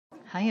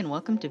Hi and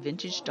welcome to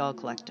Vintage Doll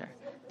Collector.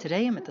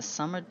 Today I'm at the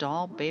Summer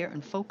Doll, Bear,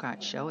 and Folk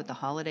Art Show at the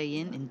Holiday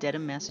Inn in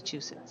Dedham,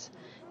 Massachusetts.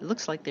 It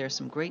looks like there are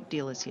some great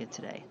dealers here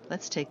today.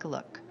 Let's take a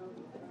look.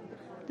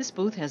 This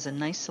booth has a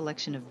nice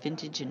selection of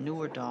vintage and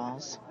newer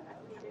dolls.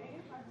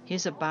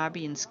 Here's a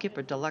Barbie and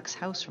Skipper deluxe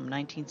house from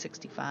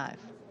 1965.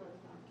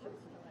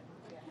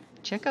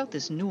 Check out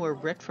this newer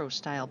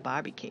retro-style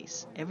Barbie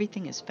case.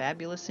 Everything is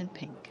fabulous in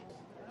pink.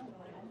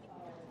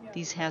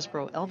 These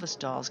Hasbro Elvis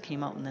dolls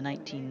came out in the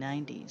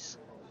 1990s.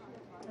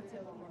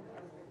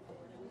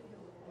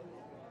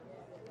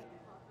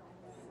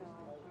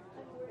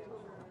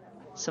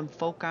 Some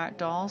folk art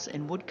dolls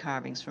and wood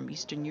carvings from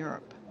Eastern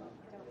Europe.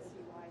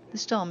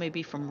 This doll may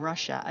be from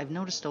Russia. I've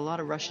noticed a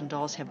lot of Russian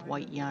dolls have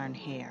white yarn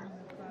hair.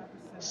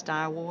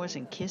 Star Wars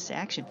and Kiss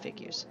action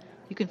figures.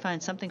 You can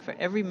find something for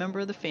every member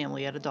of the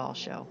family at a doll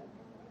show.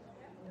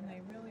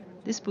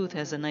 This booth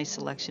has a nice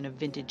selection of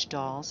vintage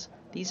dolls.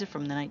 These are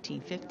from the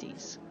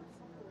 1950s.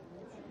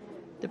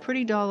 The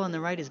pretty doll on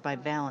the right is by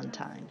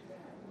Valentine.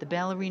 The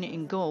ballerina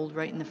in gold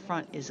right in the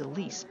front is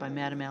Elise by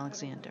Madame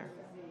Alexander.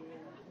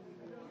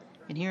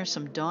 And here are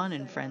some Dawn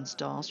and Friends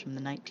dolls from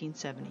the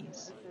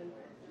 1970s.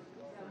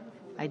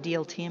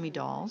 Ideal Tammy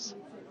dolls.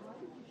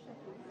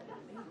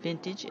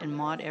 Vintage and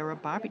mod era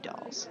Barbie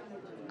dolls.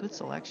 Good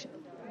selection.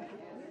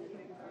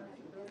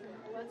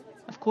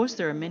 Of course,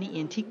 there are many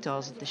antique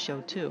dolls at the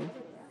show too.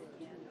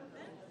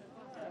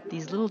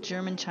 These little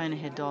German China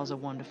head dolls are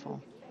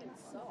wonderful.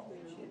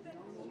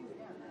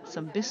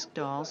 Some Bisque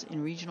dolls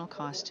in regional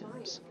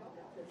costumes.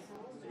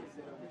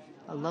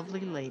 A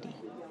lovely lady.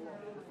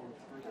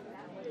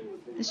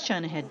 This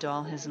China head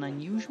doll has an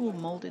unusual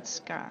molded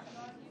scarf.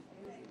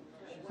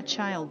 A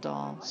child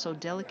doll, so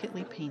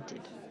delicately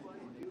painted.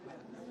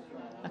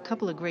 A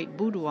couple of great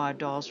boudoir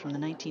dolls from the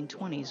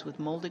 1920s with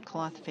molded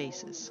cloth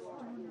faces.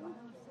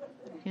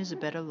 Here's a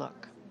better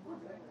look.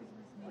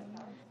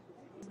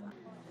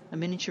 A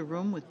miniature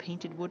room with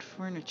painted wood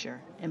furniture,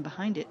 and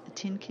behind it, a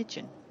tin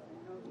kitchen.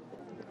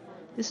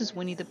 This is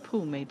Winnie the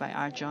Pooh made by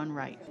R. John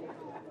Wright.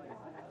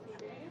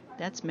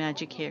 That's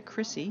Magic Hair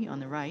Chrissy on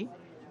the right,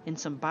 and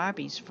some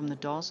Barbies from the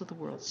Dolls of the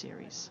World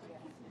series.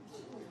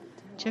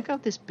 Check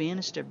out this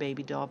Bannister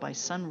baby doll by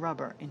Sun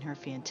Rubber in her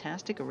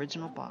fantastic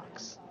original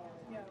box.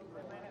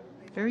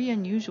 Very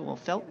unusual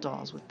felt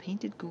dolls with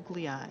painted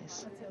googly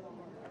eyes.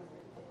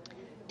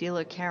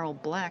 Dealer Carol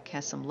Black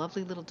has some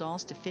lovely little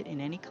dolls to fit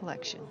in any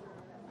collection.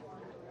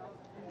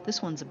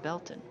 This one's a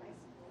Belton.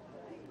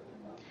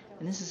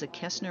 And this is a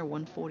Kessner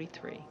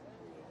 143.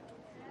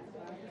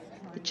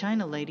 The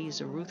China Lady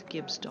is a Ruth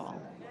Gibbs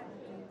doll.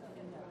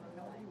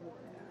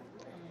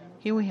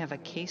 Here we have a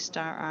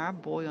K-Star R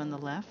boy on the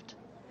left,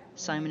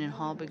 Simon and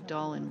Halbig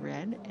doll in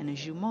red, and a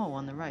Jumeau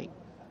on the right.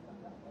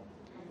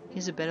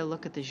 Here's a better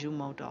look at the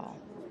Jumeau doll.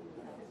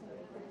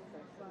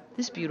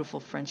 This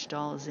beautiful French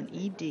doll is an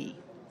ED.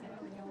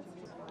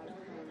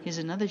 Here's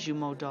another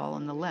Jumeau doll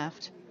on the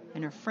left,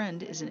 and her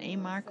friend is an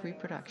A-Mark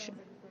reproduction.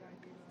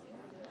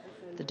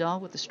 The doll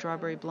with the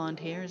strawberry blonde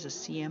hair is a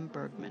C.M.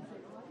 Bergman.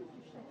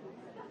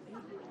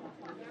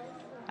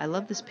 I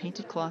love this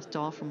painted cloth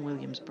doll from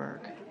Williamsburg.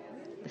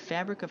 The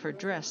fabric of her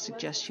dress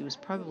suggests she was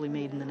probably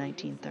made in the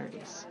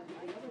 1930s.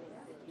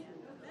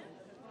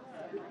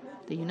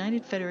 The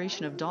United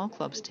Federation of Doll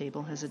Clubs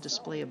table has a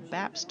display of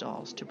BAPS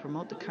dolls to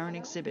promote the current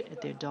exhibit at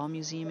their doll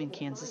museum in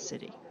Kansas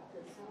City.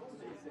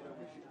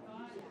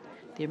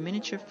 They're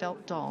miniature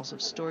felt dolls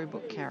of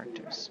storybook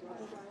characters.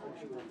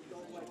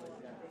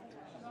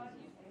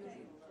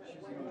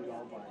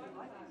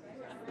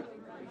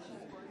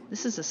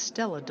 This is a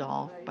Stella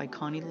doll by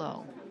Connie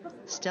Lowe.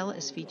 Stella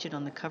is featured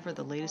on the cover of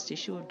the latest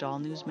issue of Doll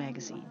News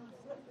magazine.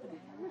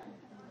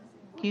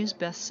 Here's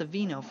Beth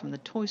Savino from the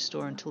toy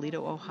store in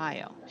Toledo,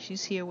 Ohio.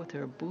 She's here with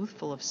her booth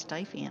full of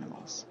Steiff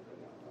animals.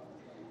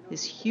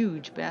 This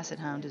huge basset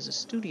hound is a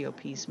studio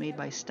piece made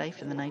by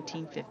Steiff in the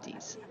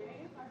 1950s.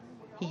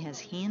 He has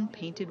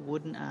hand-painted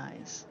wooden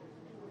eyes.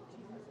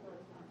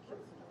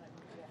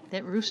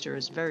 That rooster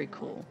is very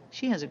cool.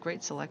 She has a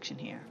great selection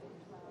here.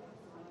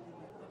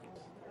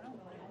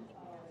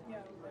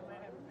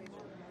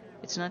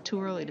 It's not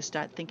too early to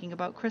start thinking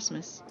about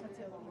Christmas.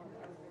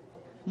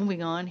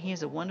 Moving on,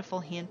 here's a wonderful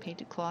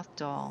hand-painted cloth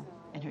doll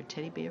and her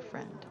teddy bear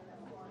friend.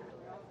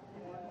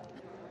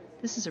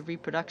 This is a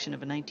reproduction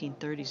of a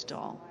 1930s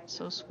doll.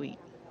 So sweet.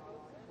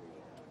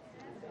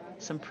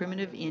 Some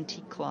primitive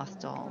antique cloth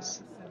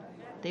dolls.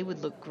 They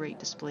would look great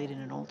displayed in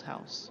an old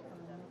house.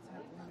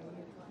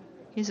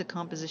 Here's a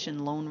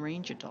composition Lone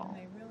Ranger doll.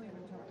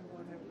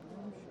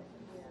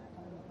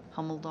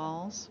 Hummel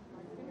dolls.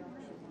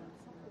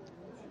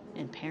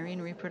 And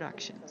Parian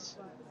reproductions.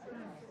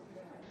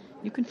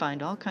 You can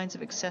find all kinds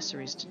of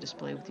accessories to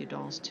display with your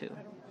dolls too.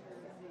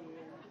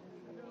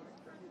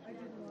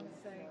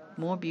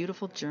 More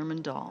beautiful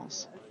German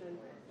dolls.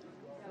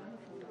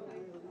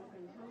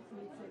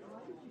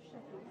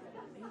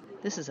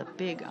 This is a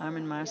big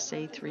Armand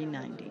Marseille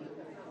 390.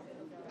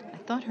 I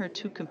thought her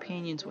two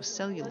companions were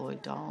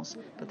celluloid dolls,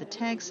 but the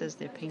tag says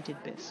they're painted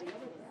bisque.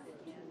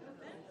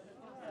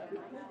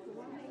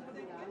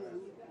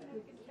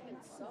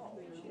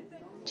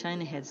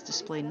 China heads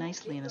display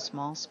nicely in a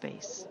small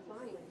space.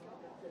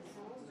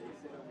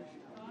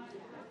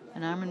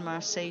 An Armand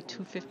Marseille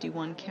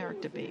 251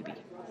 character baby.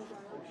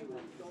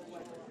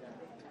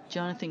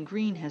 Jonathan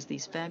Green has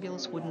these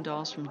fabulous wooden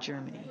dolls from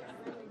Germany.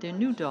 They're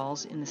new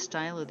dolls in the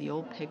style of the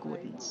old peg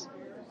woodens.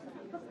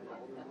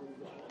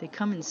 They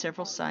come in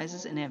several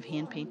sizes and have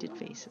hand-painted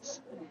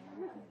faces.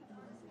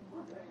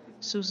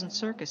 Susan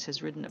Circus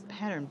has written a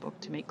pattern book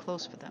to make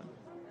clothes for them.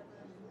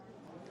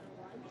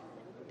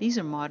 These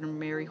are modern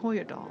Mary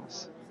Hoyer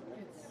dolls.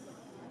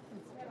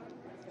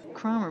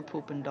 Kramer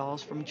Puppen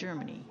dolls from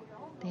Germany.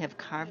 They have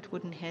carved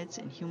wooden heads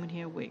and human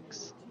hair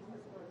wigs.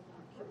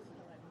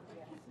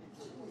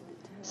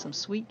 Some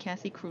sweet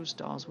Kathy Cruz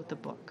dolls with a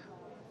book.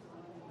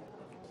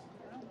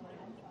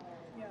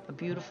 A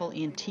beautiful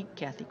antique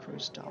Kathy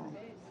Cruz doll.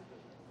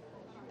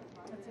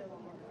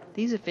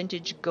 These are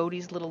vintage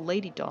Godey's Little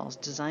Lady dolls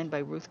designed by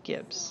Ruth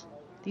Gibbs.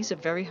 These are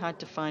very hard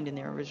to find in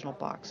their original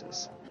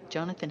boxes.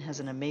 Jonathan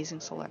has an amazing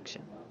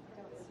selection.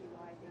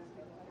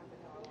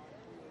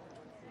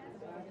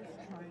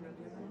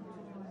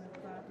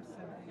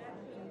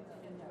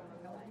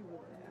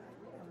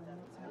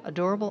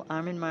 Adorable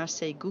Armand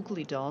Marseille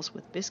googly dolls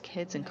with bisque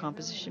heads and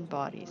composition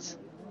bodies.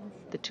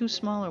 The two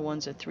smaller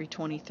ones are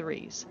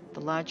 323s.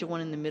 The larger one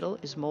in the middle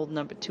is mold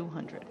number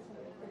 200.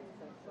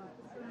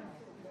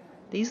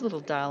 These little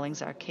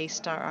darlings are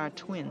K-Star R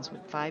twins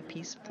with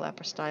 5-piece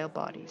flapper-style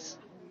bodies.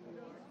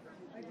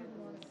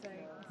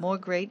 More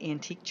great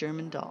antique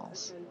German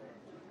dolls.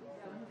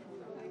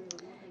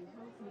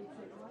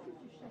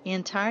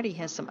 Ann Tardy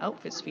has some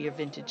outfits for your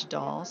vintage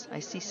dolls.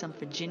 I see some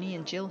for Ginny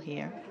and Jill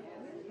here.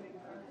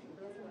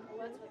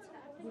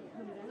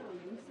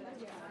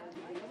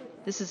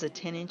 This is a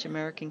 10-inch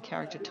American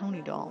character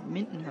Tony doll,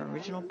 mint in her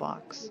original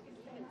box.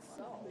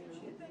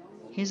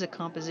 Here's a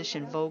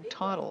composition Vogue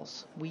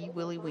Toddles, Wee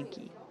Willie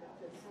Winky.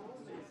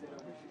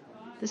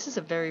 This is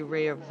a very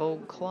rare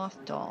Vogue cloth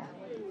doll.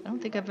 I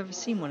don't think I've ever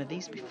seen one of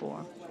these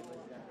before.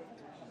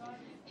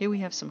 Here we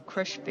have some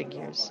Crush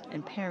figures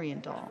and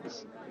Parian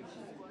dolls.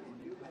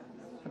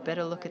 A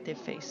better look at their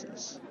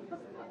faces.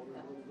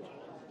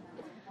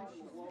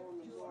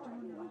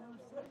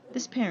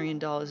 This Parian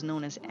doll is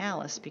known as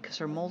Alice because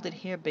her molded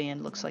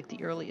hairband looks like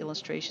the early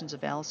illustrations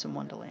of Alice in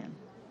Wonderland.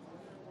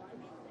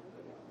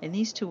 And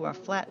these two are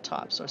flat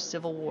tops or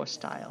Civil War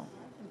style.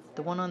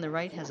 The one on the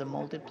right has a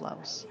molded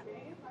blouse.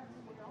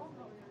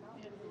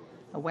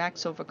 A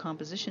wax-over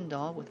composition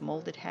doll with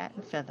molded hat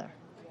and feather.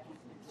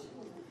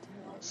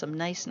 Some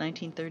nice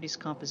 1930s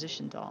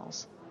composition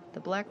dolls. The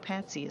black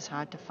Patsy is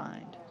hard to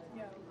find.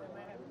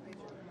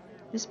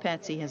 This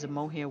Patsy has a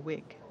mohair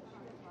wig.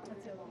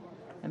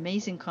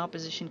 Amazing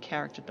composition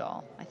character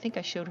doll. I think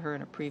I showed her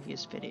in a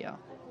previous video.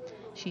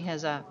 She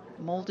has a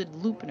molded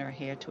loop in her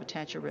hair to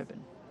attach a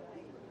ribbon.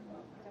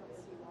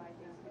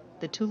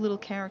 The two little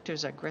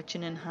characters are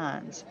Gretchen and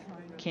Hans,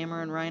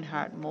 Cameron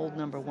Reinhardt, mold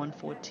number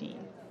 114.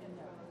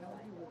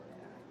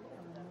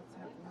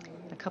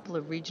 A couple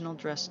of regional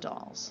dress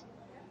dolls.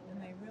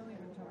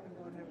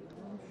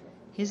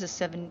 Here's a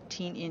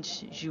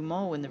 17-inch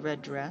Jumeau in the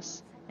red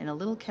dress, and a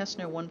little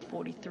Kessner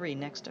 143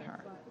 next to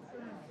her.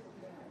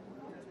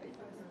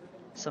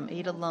 Some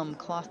Ada Lum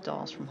cloth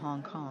dolls from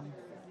Hong Kong.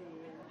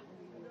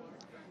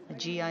 A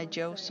G.I.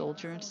 Joe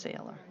soldier and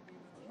sailor.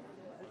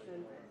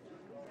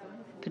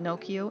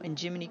 Pinocchio and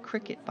Jiminy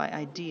Cricket by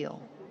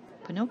Ideal.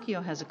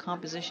 Pinocchio has a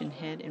composition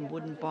head and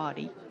wooden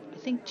body. I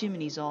think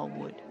Jiminy's all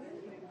wood.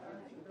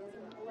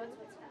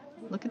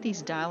 Look at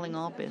these Darling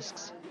All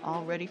Bisques,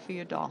 all ready for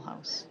your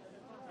dollhouse.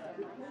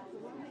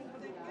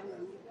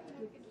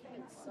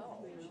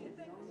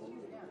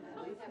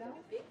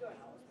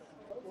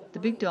 The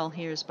big doll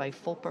here is by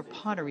Fulper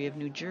Pottery of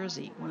New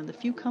Jersey, one of the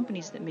few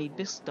companies that made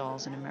bisque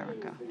dolls in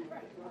America.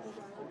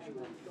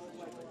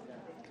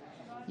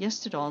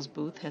 Yesterdolls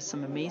booth has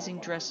some amazing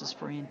dresses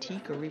for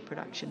antique or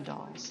reproduction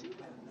dolls.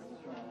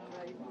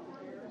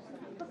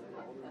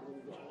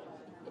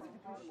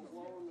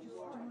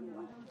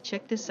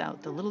 Check this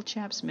out, the little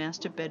chap's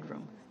master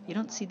bedroom. You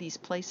don't see these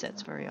play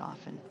sets very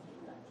often.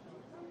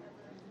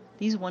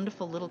 These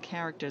wonderful little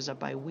characters are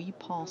by Wee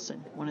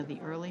Paulson, one of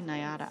the early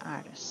Nyada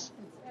artists.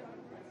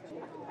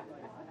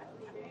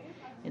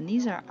 And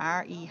these are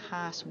R.E.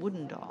 Haas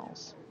wooden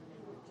dolls.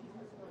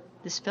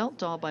 This felt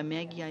doll by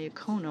Maggie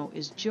Iacono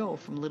is Jo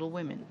from Little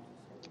Women.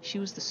 She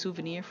was the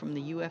souvenir from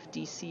the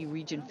UFDC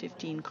Region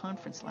 15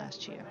 conference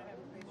last year.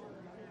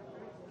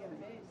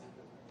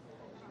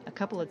 A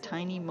couple of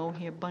tiny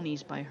mohair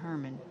bunnies by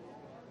Herman.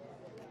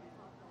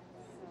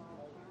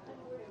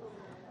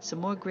 Some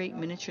more great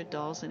miniature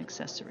dolls and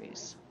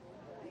accessories.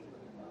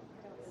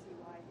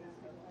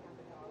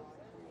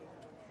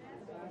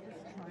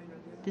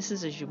 This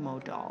is a Jumeau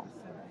doll.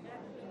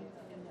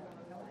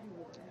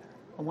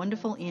 A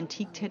wonderful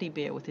antique teddy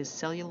bear with his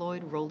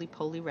celluloid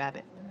roly-poly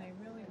rabbit.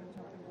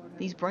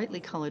 These brightly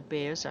colored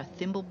bears are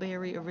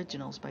Thimbleberry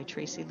Originals by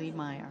Tracy Lee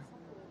Meyer.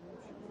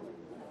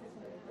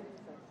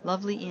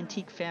 Lovely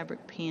antique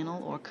fabric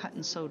panel or cut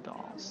and sew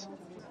dolls.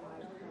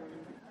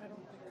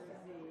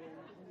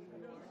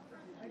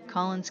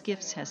 Collins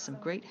Gifts has some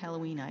great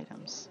Halloween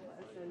items.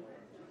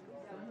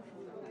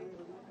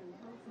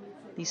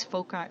 These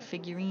folk art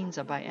figurines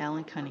are by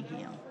Alan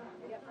Cunningham.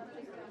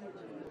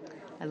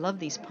 I love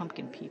these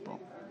pumpkin people.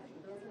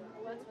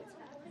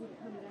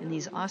 And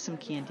these awesome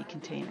candy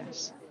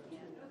containers.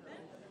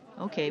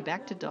 Okay,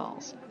 back to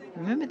dolls.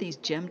 Remember these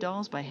gem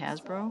dolls by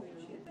Hasbro?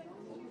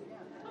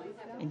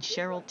 And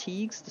Cheryl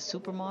Tiegs, the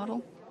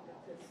supermodel?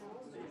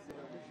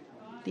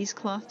 These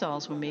cloth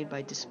dolls were made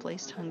by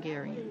displaced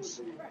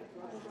Hungarians.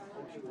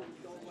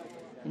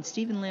 In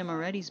Stephen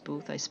Lamoretti's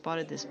booth, I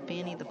spotted this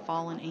Fanny the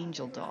Fallen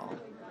Angel doll.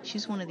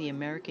 She's one of the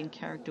American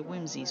character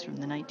whimsies from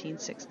the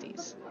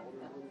 1960s.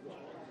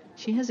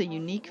 She has a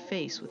unique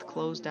face with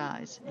closed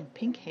eyes and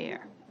pink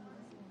hair.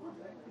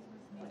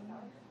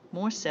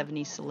 More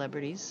 70s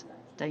celebrities,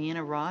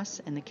 Diana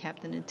Ross and the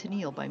Captain and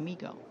Tennille by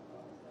Mego.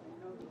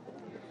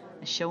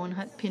 A Show and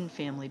Hut Pin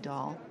family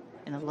doll,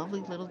 and a lovely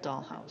little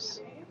dollhouse.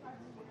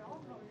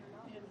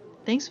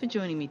 Thanks for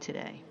joining me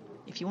today.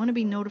 If you want to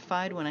be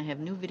notified when I have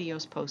new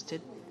videos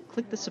posted,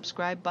 click the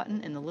subscribe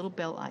button and the little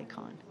bell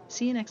icon.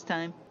 See you next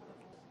time.